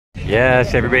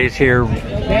Yes, everybody's here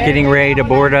getting ready to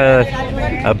board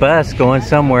a bus going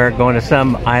somewhere, going to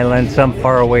some island, some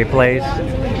faraway place.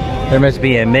 There must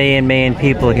be a million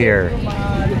people here.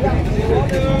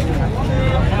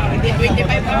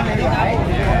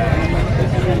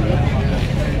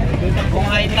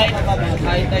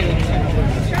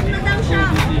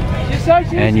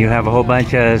 And you have a whole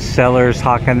bunch of sellers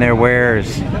hawking their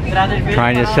wares,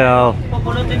 trying to sell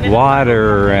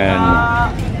water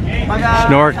and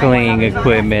snorkeling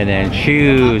equipment and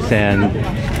shoes and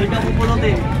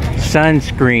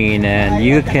sunscreen, and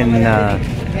you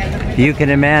can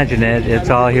imagine it. It's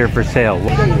all here for sale.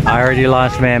 I already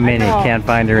lost man Minnie. Can't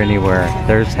find her anywhere.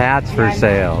 There's hats for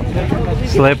sale,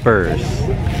 slippers,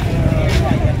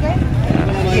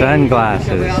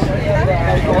 sunglasses.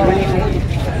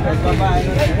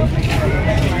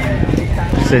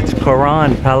 It's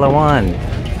Coron, Palawan.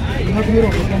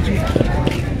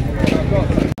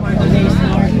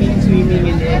 Swimming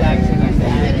in the relaxing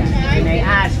area. And I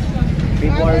asked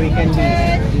before we can be,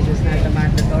 this is not a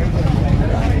mandatory.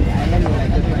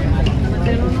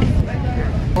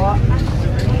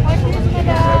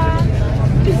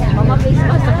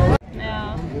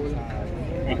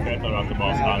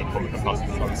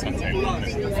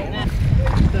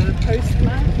 The post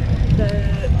plan,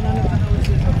 none of the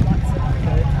houses have flats in it.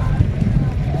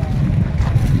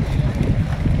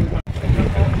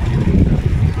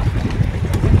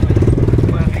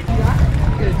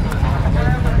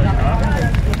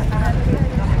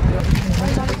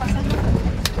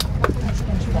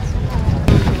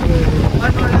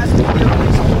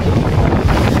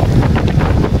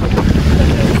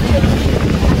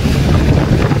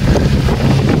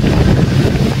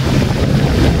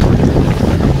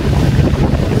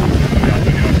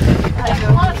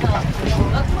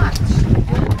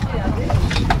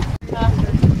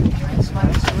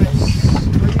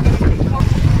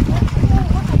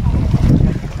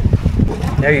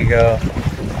 There you go.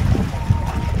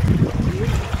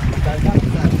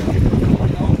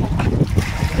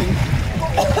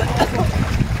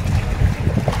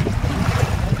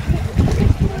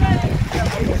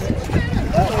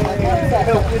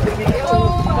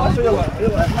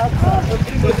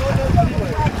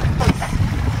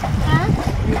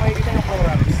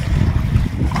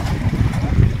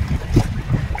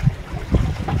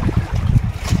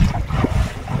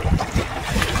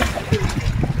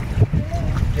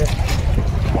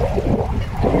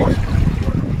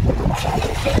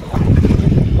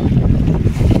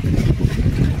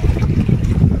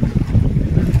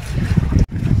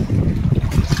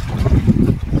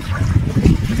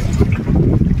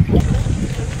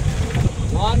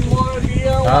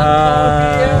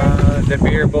 The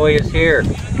beer boy is here.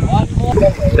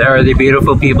 There are the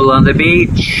beautiful people on the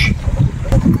beach.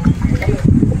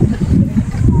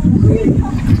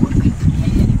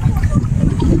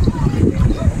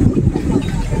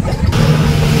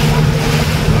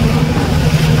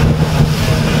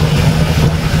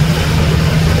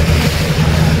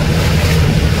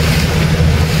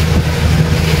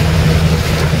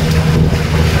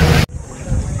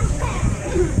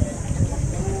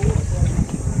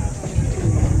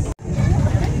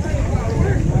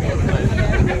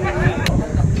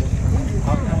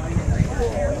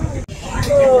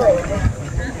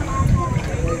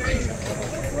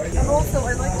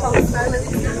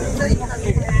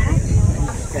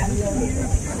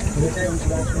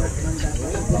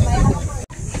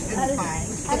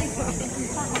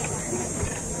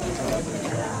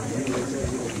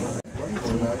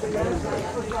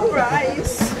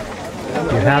 Rice.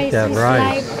 You have to have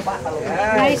rice.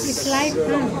 Rice is life,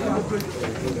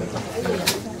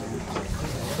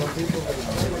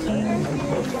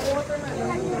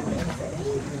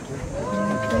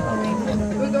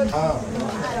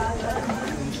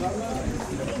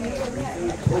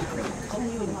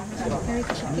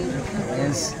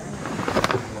 Yes.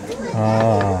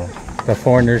 Ah, the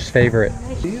foreigner's favorite.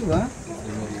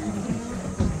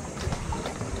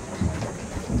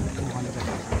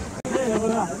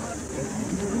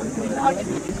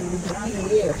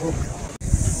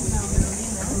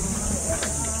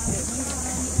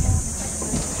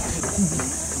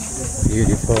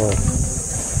 Beautiful.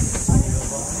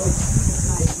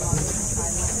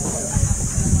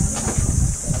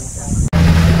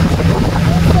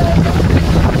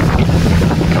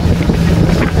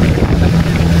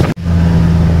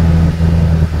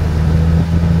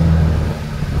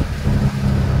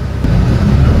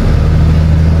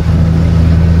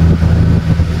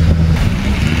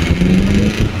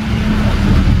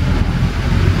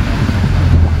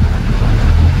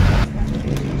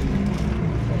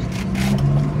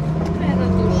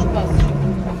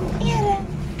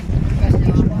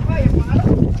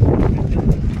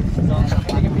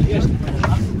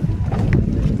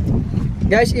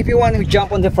 Guys, if you want to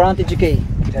jump on the front, it's okay.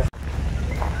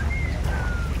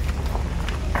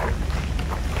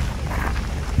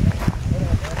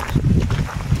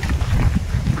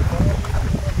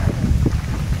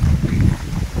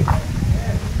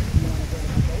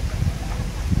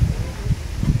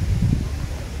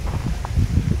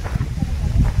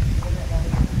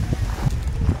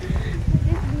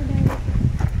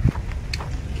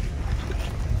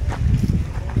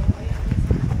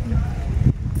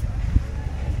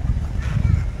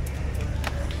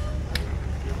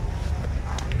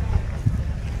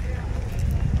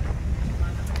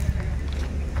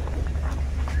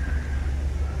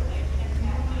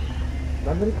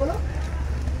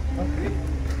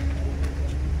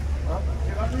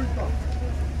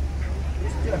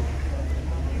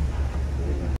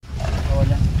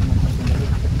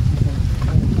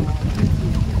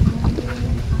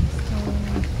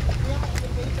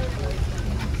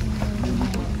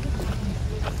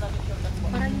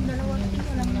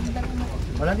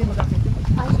 Wala din magkakit.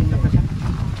 Senior ka siya.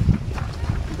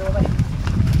 Ito ba?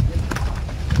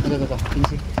 Ito.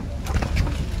 15.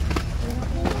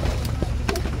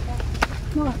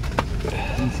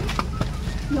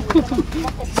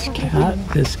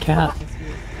 This cat.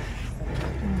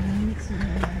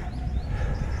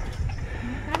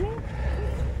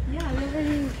 Yeah,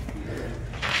 literally.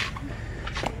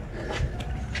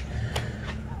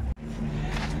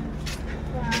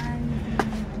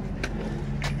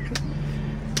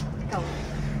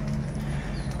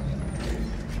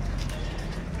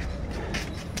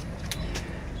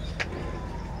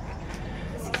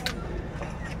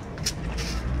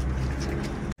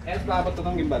 Els dapat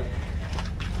itong gimbal.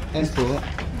 Els po.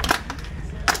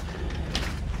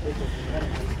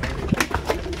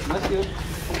 Mas yun.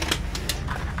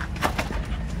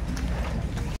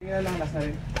 Tingnan lang last na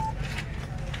rin.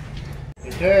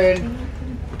 Return.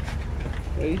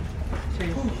 Okay.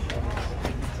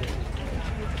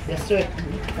 Yes, sir.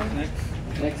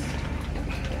 Next.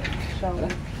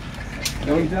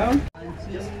 Going down.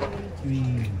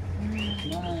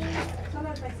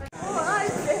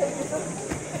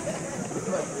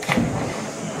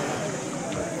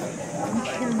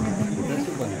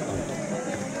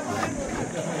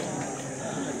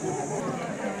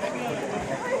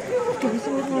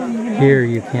 Here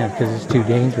you can't because it's too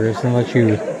dangerous unless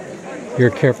you're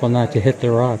careful not to hit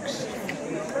the rocks.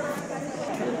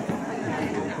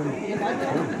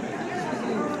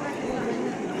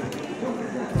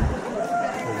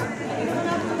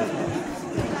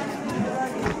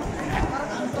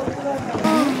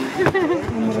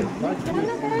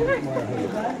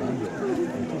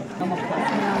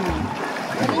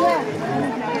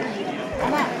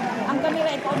 Ang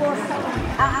kamera ito boss.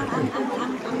 Ang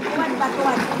kuwan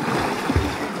batuan.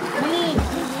 Mali.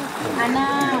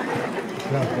 Anak.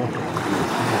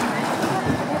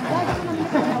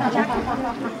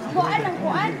 Kuan ang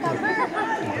kuan cover.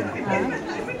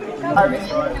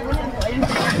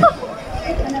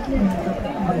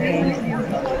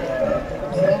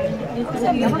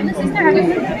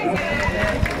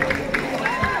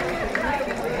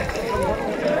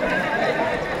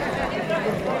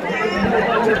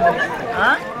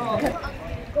 Huh?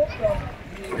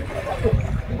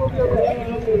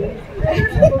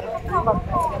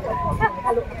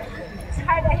 It's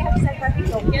hard I have said that.